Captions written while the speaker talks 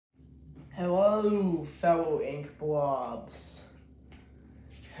Hello, fellow ink blobs.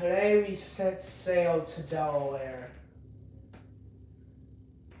 Today we set sail to Delaware.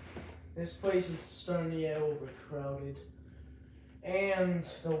 This place is starting to get overcrowded, and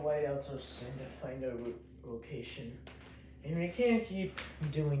the whiteouts are starting to find a location. And we can't keep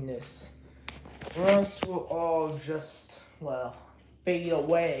doing this, or else we'll all just, well, fade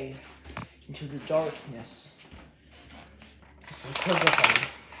away into the darkness. It's because of them.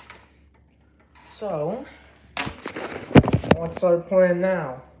 So, what's our plan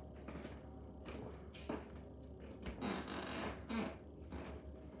now?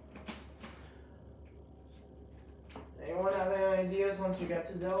 Anyone have any ideas once you get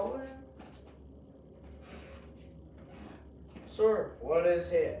to Delaware? Sir, what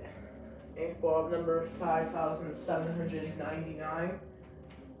is it? Ink blob number 5799.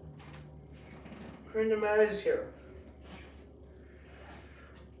 Printer man is here.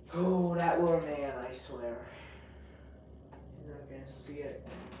 Oh, that little man, I swear. You're not gonna see it.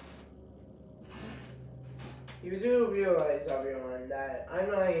 You do realize, everyone, that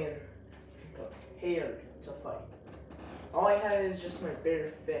I'm not even prepared to fight. All I have is just my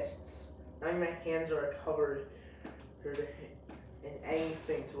bare fists. Now my hands are covered in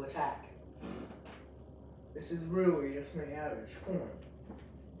anything to attack. This is really just my average form.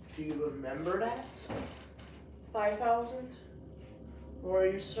 Do you remember that? 5,000? Or are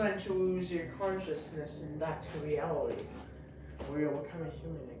you starting to lose your consciousness and back to reality? Or you'll become a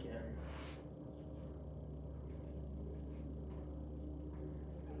human again?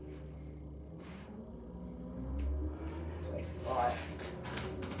 That's what I thought.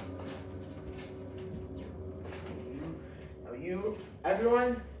 Now you,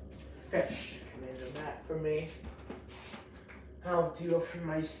 everyone, fetch Commander Matt for me. I'll deal for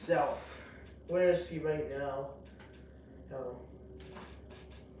myself. Where is he right now? Oh.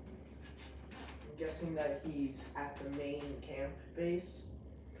 Guessing that he's at the main camp base.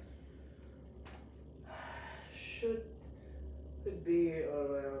 Could be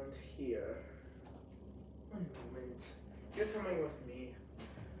around here. One moment. You're coming with me.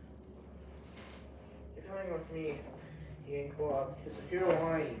 You're coming with me, Ink Bob, because if you're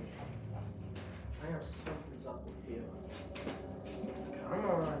lying, I know something's up with you. Come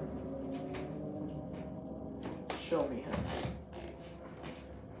on. Show me him.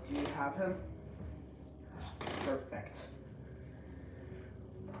 Do you have him? Perfect.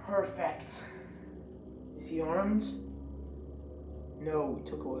 Perfect. Is he armed? No, we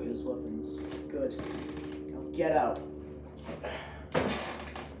took away his weapons. Good. Now get out. Get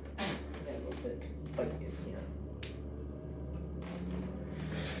a little bit fight in here.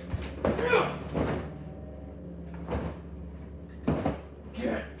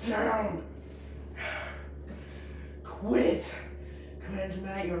 Get down! Quit it! Commander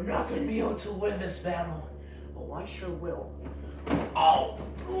Matt, you're not going to be able to win this battle. Oh, I sure will. Oh!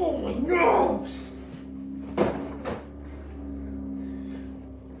 Oh my nose!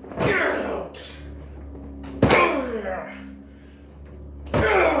 Get out!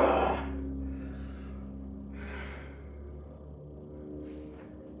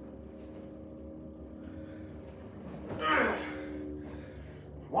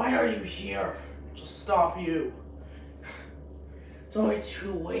 Why are you here? Just stop you. It's only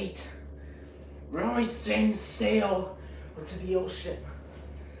too late. We're only setting sail into the ocean.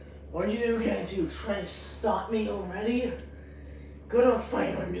 What are you gonna do? Try to stop me already? Go to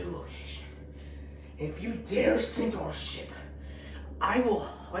find our new location. If you dare sink our ship, I will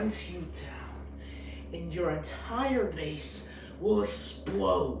hunt you down, and your entire base will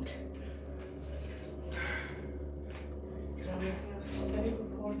explode. You have anything else to say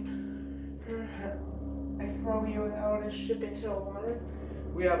before I throw you out and ship into the water?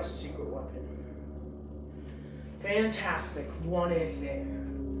 We have a secret weapon. Fantastic. What is it?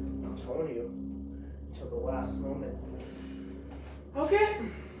 I'm telling you. Until the last moment. Okay.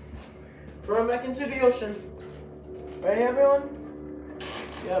 Throw him back into the ocean. Ready, everyone?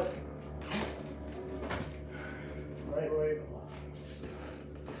 Yep. Right where it belongs.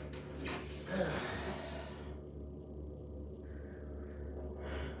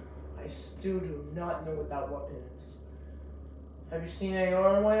 I still do not know what that weapon is. Have you seen any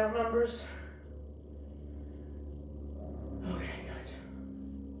other whiteout members? Okay, good.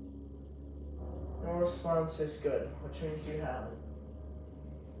 No response is good, which means you have it.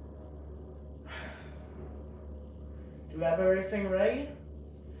 Do you have everything ready?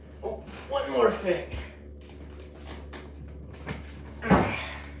 Oh, one more thing.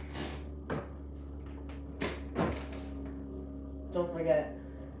 Don't forget,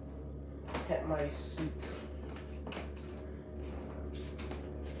 hit my suit.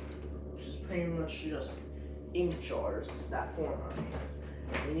 pretty much just ink jars that form on me.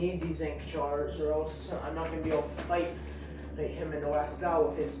 We need these ink jars, or else I'm not gonna be able to fight him in the last battle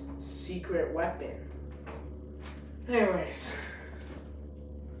with his secret weapon. Anyways,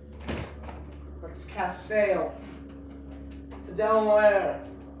 let's cast sail to Delaware.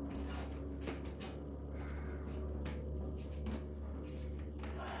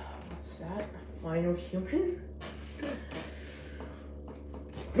 What's that? A final human?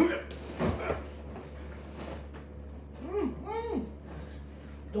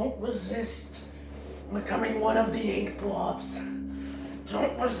 Don't resist becoming one of the ink blobs.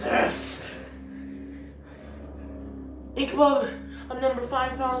 Don't resist. Ink blob, I'm number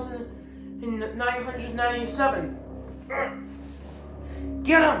 5,997.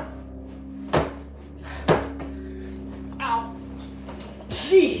 Get him! Ow.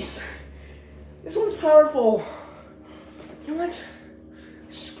 Jeez. This one's powerful. You know what?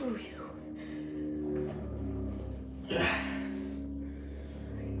 Screw you.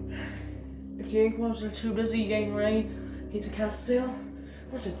 If the ink blobs are too busy getting ready to cast sail,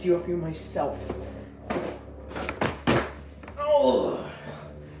 I'm going to deal with you myself. Oh!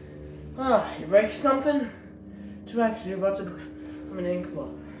 You ready for something? Too actually, you're about to become an ink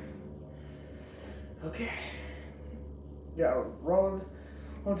blob. Okay. Yeah, roll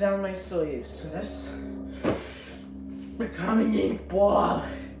down my sleeves. So this, becoming ink blob.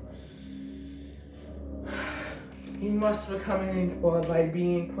 You must become an ink blob by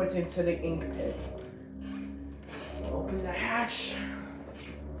being put into the ink pit. Open the hatch.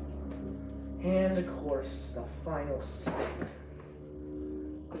 And of course, the final step.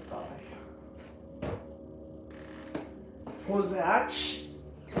 Goodbye. Close the hatch.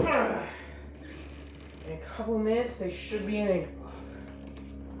 In a couple minutes, they should be an ink blob.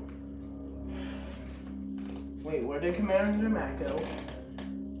 Wait, where did Commander Matt go? God,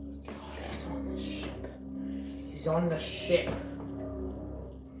 he's on the ship. He's on the ship.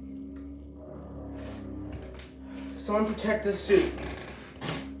 Someone protect the suit.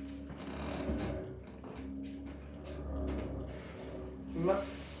 You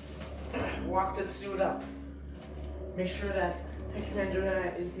must lock the suit up. Make sure that Commander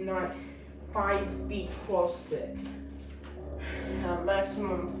Matt is not 5 feet close to it.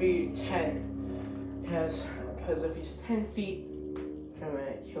 Maximum feet 10. Because if he's 10 feet from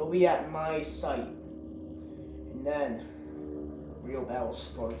it, he'll be at my sight. And then, real battle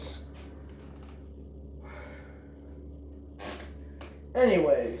starts.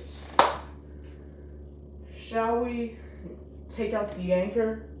 Anyways, shall we take out the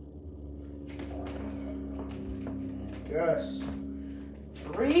anchor? Yes.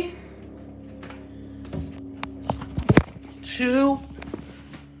 3, 2.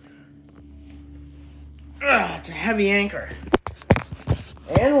 It's a heavy anchor.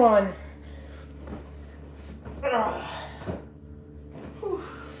 And 1.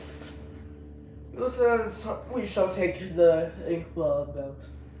 Who says we shall take the ink blob out?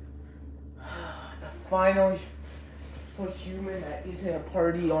 The final human that isn't a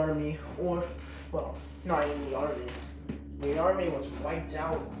part of the army, or, well, not in the army. The army was wiped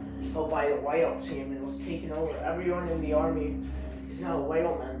out by the whiteout team and was taken over. Everyone in the army is now a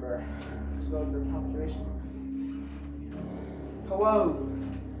whiteout member. Let's go to the population. Hello,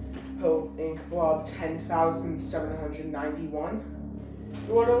 ink blob 10,791.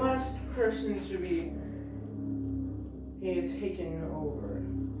 You are the last person to be taken over.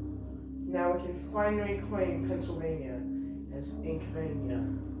 Now we can finally claim Pennsylvania as Inkvania.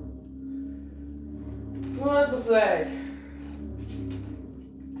 Who has the flag?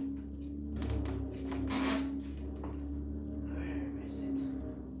 Where is it?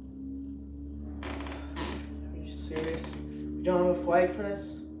 Are you serious? You don't have a flag for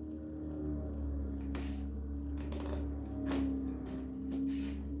this?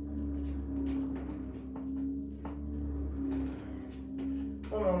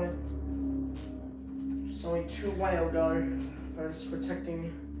 One moment. There's only 2 whiteout guards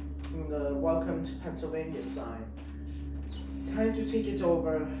protecting the Welcome to Pennsylvania sign. Time to take it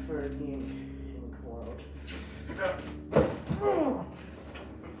over for the ink world.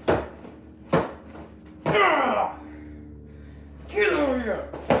 Get over here!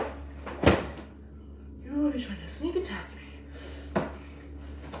 You're trying to sneak attack me.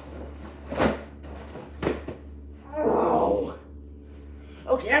 Oh!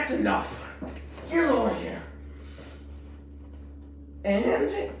 Okay, that's enough. Get over here. And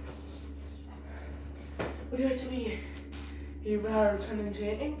would you like to be either turned into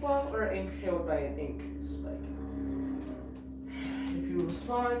an ink blob or impaled by an ink spike? If you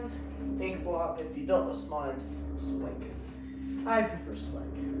respond, ink blob. If you don't respond, spike. I prefer spike.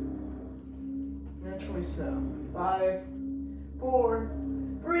 choice now. 5, 4,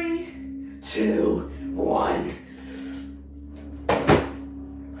 3, 2, 1.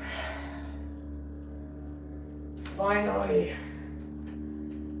 Finally,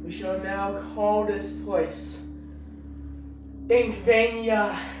 we shall now call this place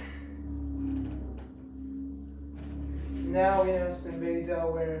Inkvania. Now we must invade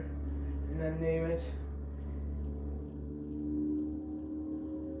Delaware and then name it.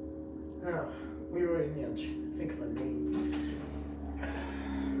 Oh, we really need to think of a name.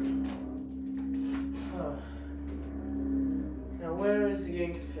 Oh. Now where is the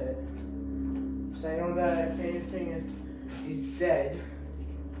ink pit? So I know that if anything is dead,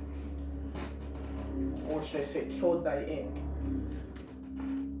 or should I say killed by ink,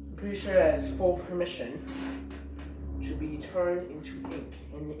 I'm pretty sure it has full permission to be turned into ink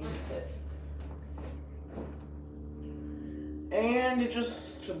in the ink pit. And it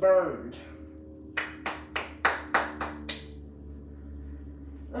just burned.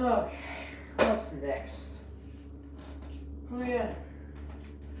 Okay, what's next? Oh yeah.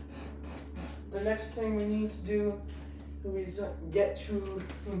 The next thing we need to do is get to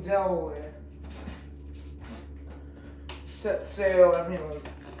Delaware. Set sail, everyone.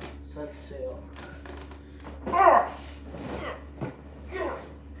 Set sail.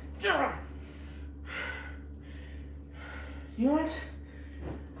 You know what?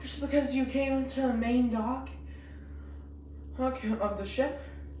 Just because you came into the main dock of the ship,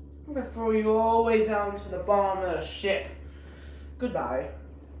 I'm gonna throw you all the way down to the bottom of the ship. Goodbye.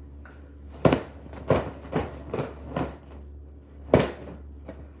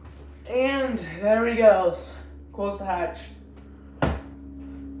 And there he goes. Close the hatch.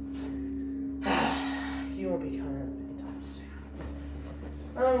 He won't be coming up anytime soon.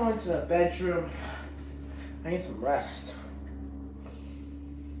 I'm going to the bedroom. I need some rest.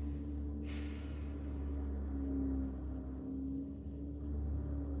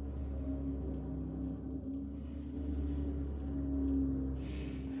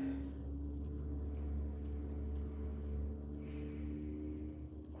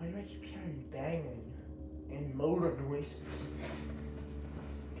 Why do I keep hearing banging and motor noises?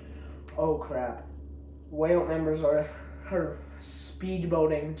 Oh crap. Whale members are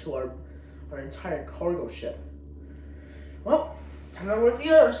speedboating to our entire cargo ship. Well, time to work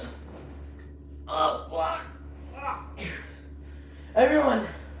the others. Everyone.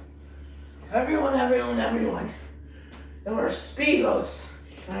 There were speedboats,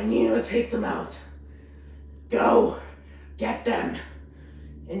 and I need to take them out. Go, get them,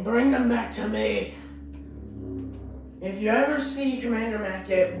 and bring them back to me. If you ever see Commander Matt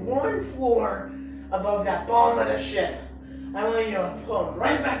get one floor above that bottom of the ship, I want you to pull him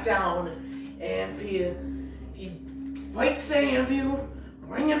right back down, and if he fights any of you,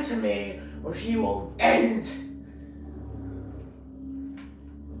 bring him to me, or he will end.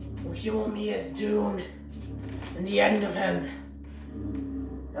 Or he will meet his doom and the end of him.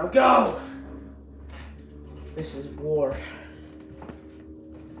 Now go! This is war.